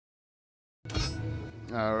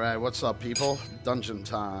All right, what's up, people? Dungeon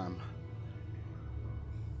time.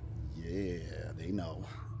 Yeah, they know.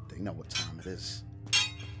 They know what time it is.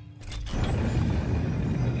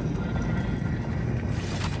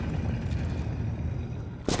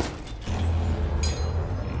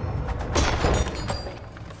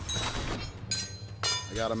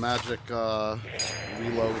 I got a magic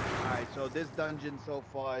reload. Alright, so this dungeon so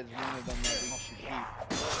far is one of them that we should keep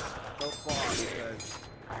so far because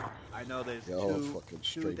I know there's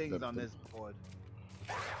two things on this board.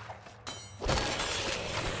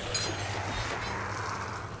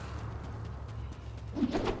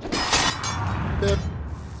 Bip.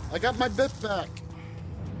 I got my bip back.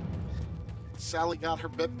 Sally got her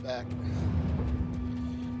bip back.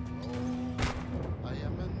 Oh, I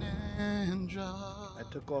am a ninja. I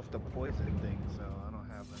took off the poison thing, so I don't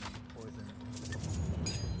have any poison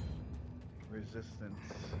resistance.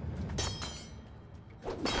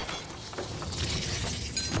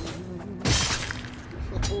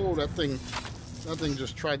 Oh, that thing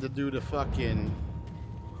just tried to do the fucking...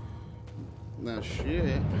 Nah,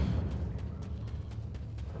 shit.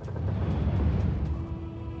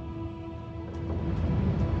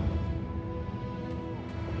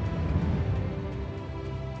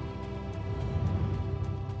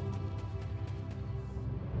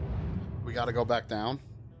 We gotta go back down.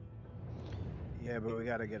 Yeah, but we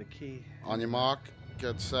gotta get a key. On your mark,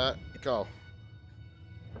 get set, go.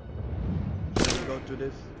 Should we go through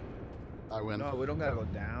this? I win. No, we don't gotta go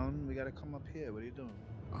down. We gotta come up here. What are you doing?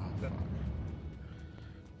 Oh, fuck.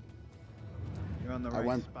 You're on the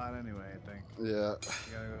right spot anyway, I think. Yeah.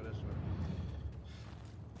 You gotta go this way.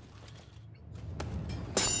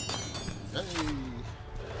 Hey.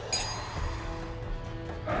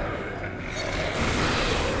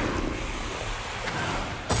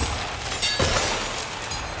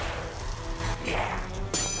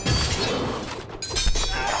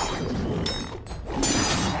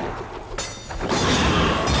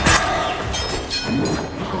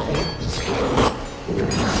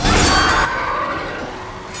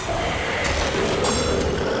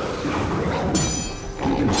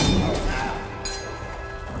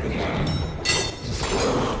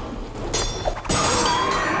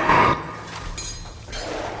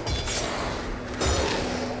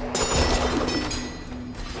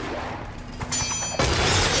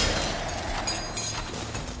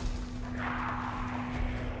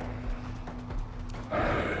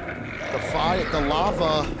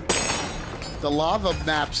 The lava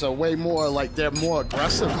maps are way more, like, they're more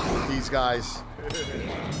aggressive, these guys.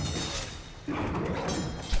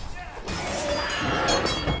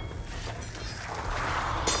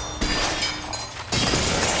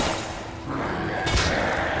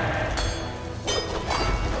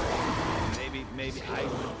 Maybe ice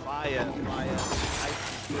and fire,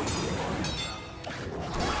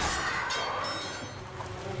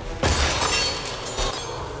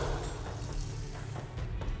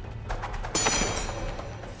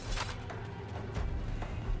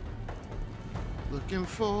 Looking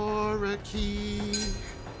for a key.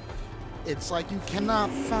 It's like you cannot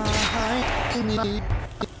find me.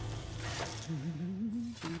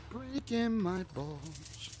 Breaking my balls.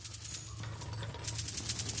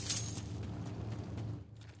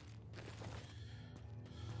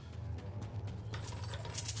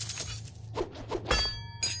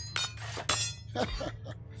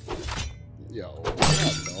 Yo,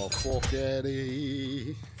 no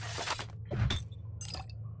forgetting.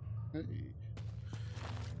 Hey.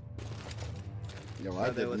 Yo,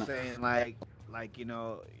 so they were saying like you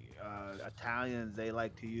know, Italians, they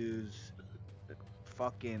like to use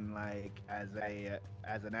fucking like as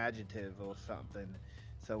an adjective or something.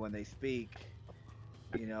 So when they speak,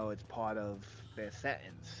 you know, it's part of their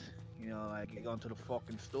sentence. You know, like you going to the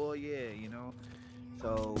fucking store, yeah, you know.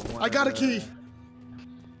 So I got a key.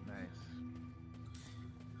 Nice.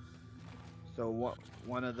 So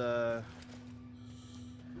one of the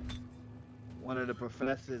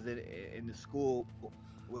professors in the school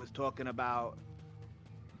was talking about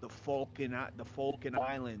the Falkland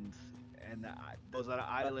Islands, and those are the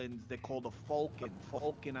islands they call the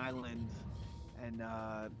Falkland Islands, and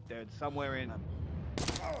they're somewhere in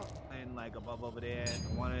like above over there.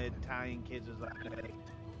 And one of the Italian kids was like,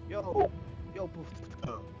 yo,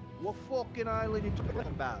 what Falkland Island you talking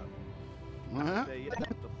about? I said, yeah,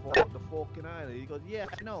 the Falkland Island. He goes, yeah,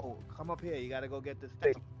 I know. Come up here. You gotta go get this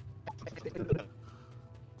thing.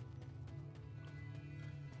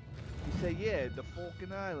 He said, yeah, the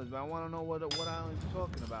Falkland Islands, but I want to know what islands you're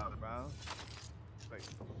talking about, bro. Like,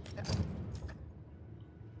 yeah.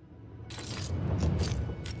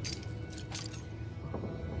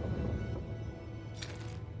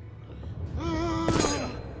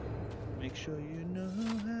 sure you know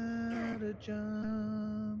how to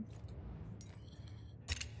jump.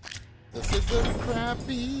 This is a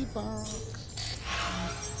crappy box.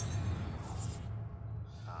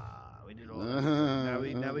 We did all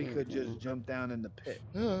that. Now we could just jump down in the pit.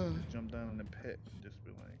 Just jump down in the pit and just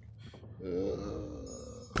be like.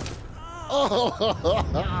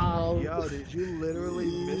 Oh. Yo, did you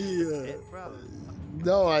literally miss the pit, bro?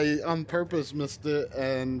 No, I on purpose missed it,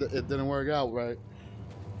 and it didn't work out right.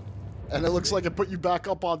 And it looks like it put you back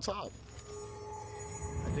up on top.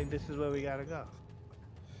 I think this is where we gotta go.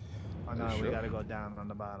 Oh no, Sure? we gotta go down on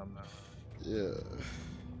the bottom now. Yeah.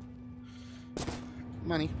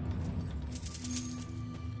 Money.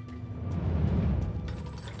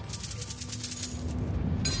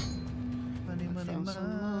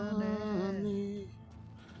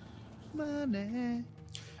 Money.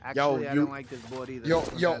 Actually, I don't like this board either.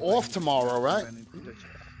 You're off tomorrow, right?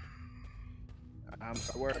 I'm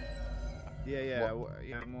at work. Yeah,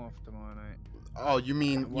 I'm off tomorrow night. Oh, you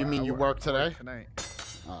mean you work today? I work tonight.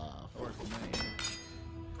 I work tonight.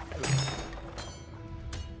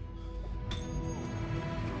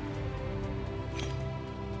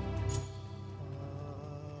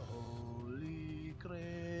 Holy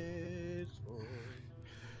Cristo.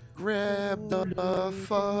 Grab the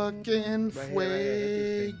fucking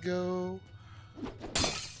fuego.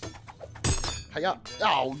 Hiya.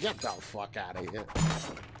 Oh, get the fuck out of here.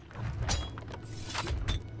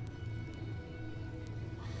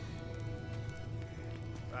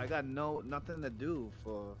 I got nothing to do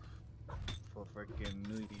for freaking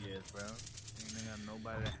New Year's, bro. Ain't got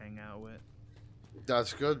nobody to hang out with.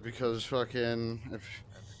 That's good because fucking That's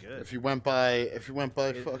good. if you went by Here's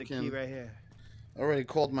fucking the key right here. I already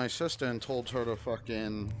called my sister and told her to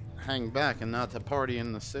fucking hang back and not to party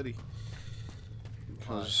in the city.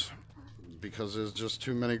 Because there's just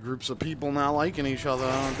too many groups of people not liking each other.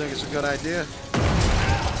 I don't think it's a good idea.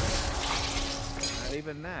 Not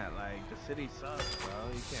even that. Like, the city sucks, bro.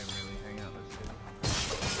 You can't really hang out in the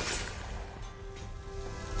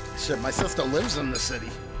city. Shit, my sister lives in the city.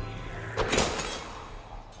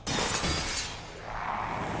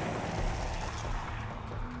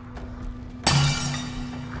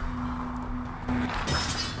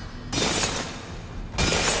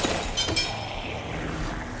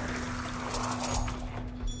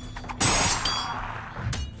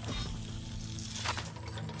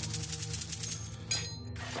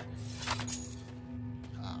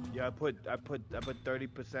 Yeah, I put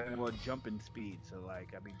 30% more jumping speed, so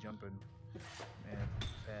like I be jumping, man,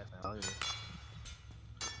 fast now. Look at this.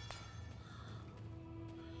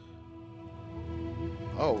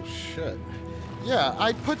 Oh shit. Yeah,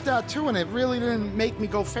 I put that too, and it really didn't make me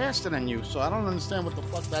go faster than you. So I don't understand what the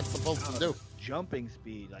fuck that's supposed to do. Jumping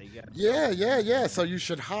speed, like you gotta. Yeah. So you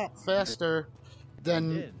should hop faster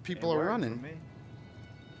than people are running.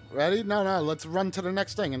 Ready? No. Let's run to the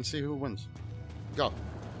next thing and see who wins. Go.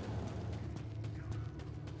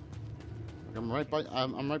 I'm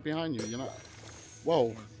right behind you. You know.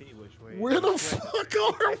 Whoa. Where the fuck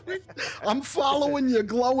are we? I'm following your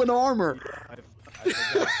glowing armor. I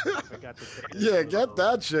forgot to take it. Yeah, get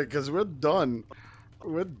that shit, cause we're done.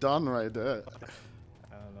 We're done right there.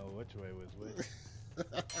 I don't know which way was which.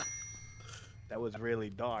 That was really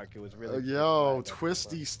dark. It was really. Yo,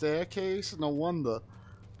 twisty staircase. No wonder.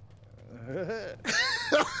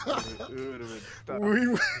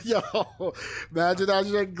 Yo, imagine that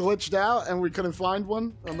shit glitched out and we couldn't find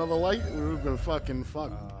one. Another light. We would have been fucking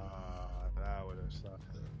fucked. That would have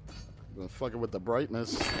sucked. Been fucking with the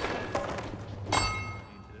brightness.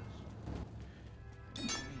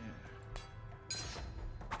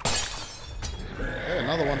 Hey,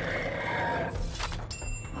 another one.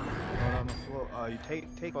 On the floor. You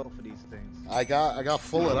take both of these things. I got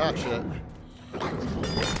full of that shit.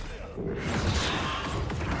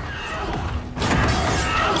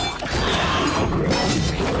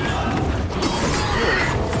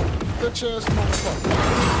 Bitch ass motherfucker.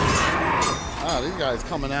 Ah, these guys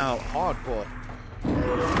coming out hardcore.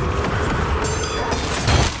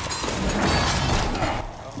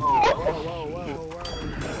 Whoa.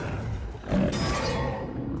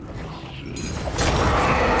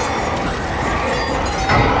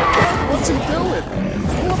 What's he doing?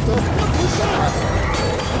 What the fuck was that?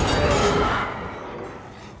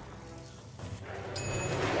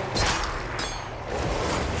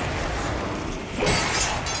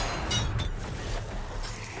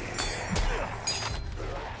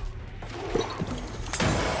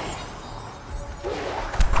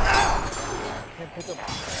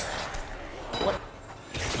 What?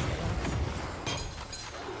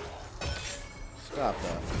 Stop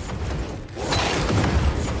that.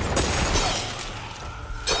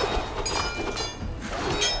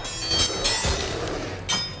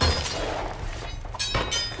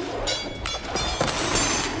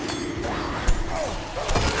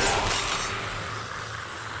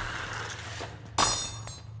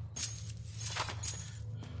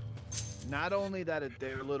 Not only that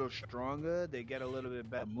they're a little stronger, they get a little bit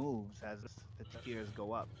better moves as the tiers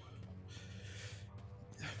go up.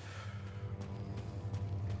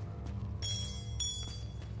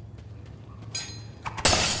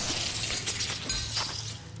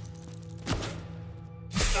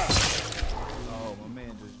 Oh, my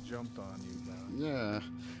man just jumped on you, bro. Yeah.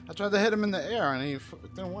 I tried to hit him in the air and it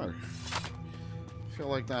didn't work. I feel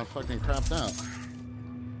like that fucking crapped out.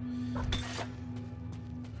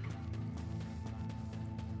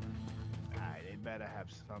 Alright, they better have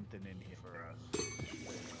something in here for us.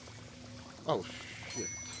 Oh, shit.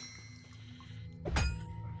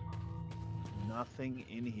 Nothing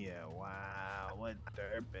in here. Wow, what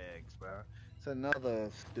dirtbags, bro. It's another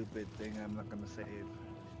stupid thing I'm not gonna save.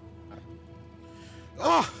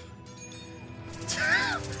 Oh!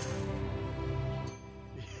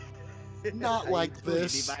 Not like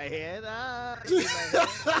this. You need my hand? You need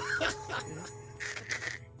my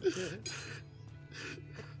hand?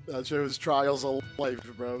 That shit was trials of life,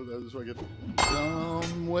 bro. That was fucking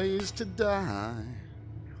dumb ways to die.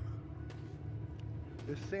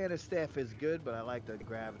 The Santa staff is good, but I like the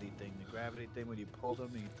gravity thing. The gravity thing when you pull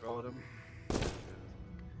them and you throw them.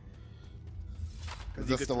 Is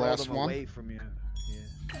this the last one? Away from you.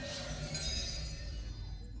 Yeah.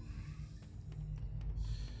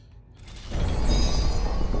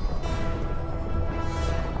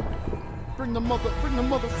 Bring the motherfucking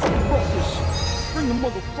ruckus. Bring the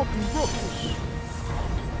motherfucking ruckus.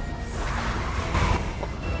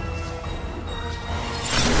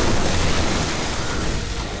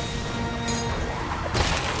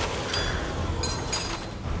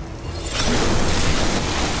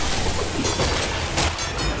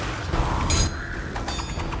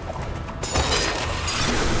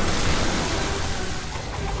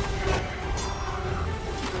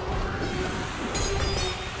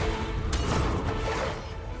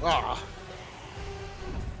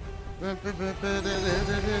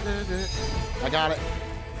 I got it.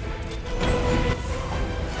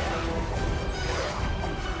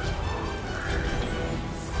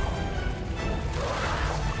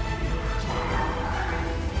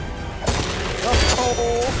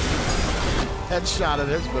 Oh, headshot at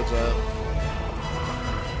his bitch ass.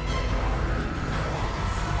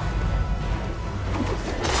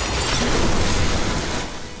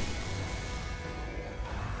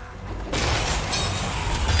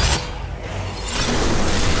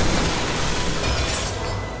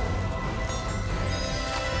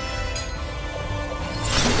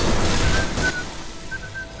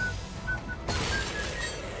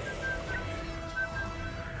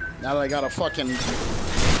 Now that I got a fucking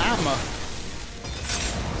hammer.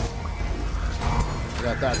 I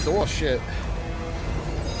got that door shit.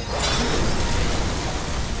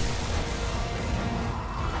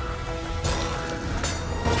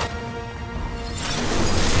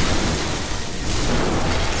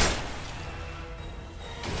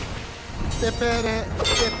 Dip it.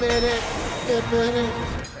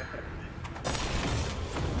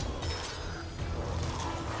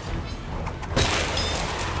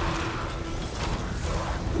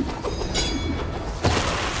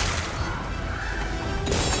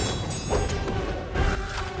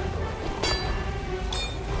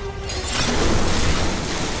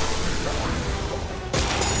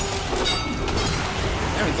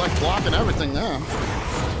 He's like blocking everything now.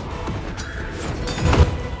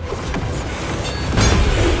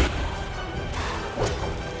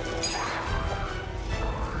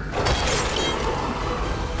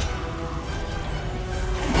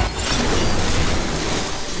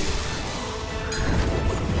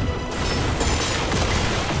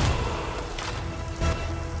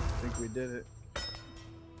 I think we did it.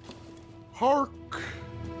 Hark!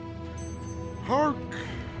 Hark!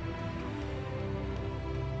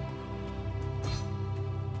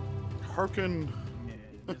 Harken. Yeah,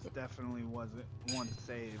 this definitely wasn't one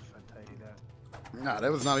save, I tell you that. Nah,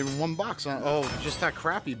 that was not even one box on. Oh, just that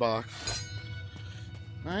crappy box.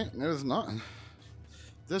 Right? There's nothing.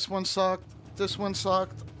 This one sucked. This one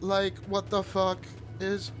sucked. Like, what the fuck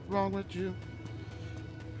is wrong with you?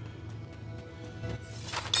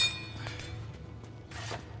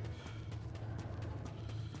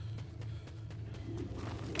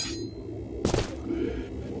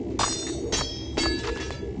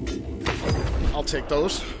 I'll take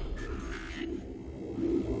those.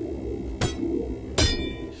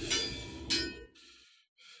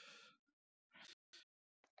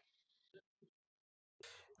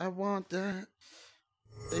 I want that.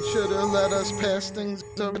 They should have let us pass things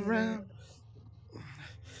around.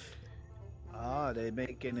 Oh, they're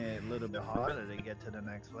making it a little bit harder to get to the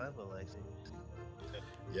next level, I see.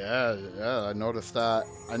 Yeah, yeah, I noticed that.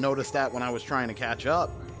 I noticed that when I was trying to catch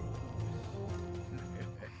up.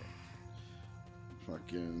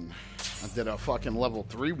 Fucking, I did a fucking level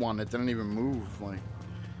 3 one that didn't even move. Like,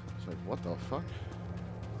 it's like, what the fuck?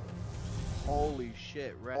 Holy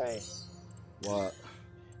shit, Ray. What?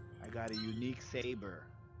 I got a unique saber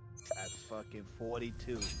at fucking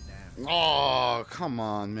 42 now. Oh, come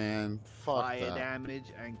on, man. Fuck Fire that. damage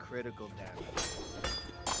and critical damage.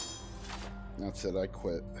 That's it, I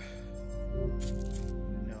quit.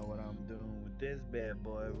 You know what I'm doing with this bad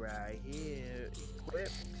boy right here.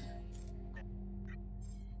 Equipped.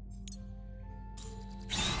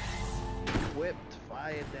 Equipped.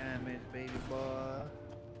 Fire damage, baby boy.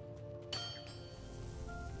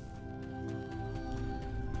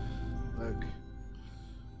 Look.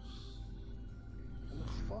 Where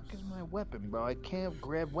the fuck is my weapon, bro? I can't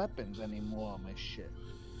grab weapons anymore on my shit.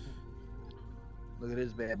 Look at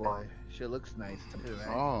this bad boy. Shit looks nice too,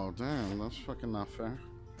 right? Oh, damn, that's fucking not fair.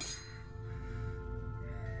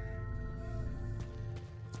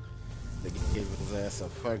 They gave his ass a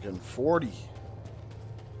fucking 40.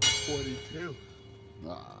 42.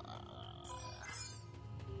 Ah.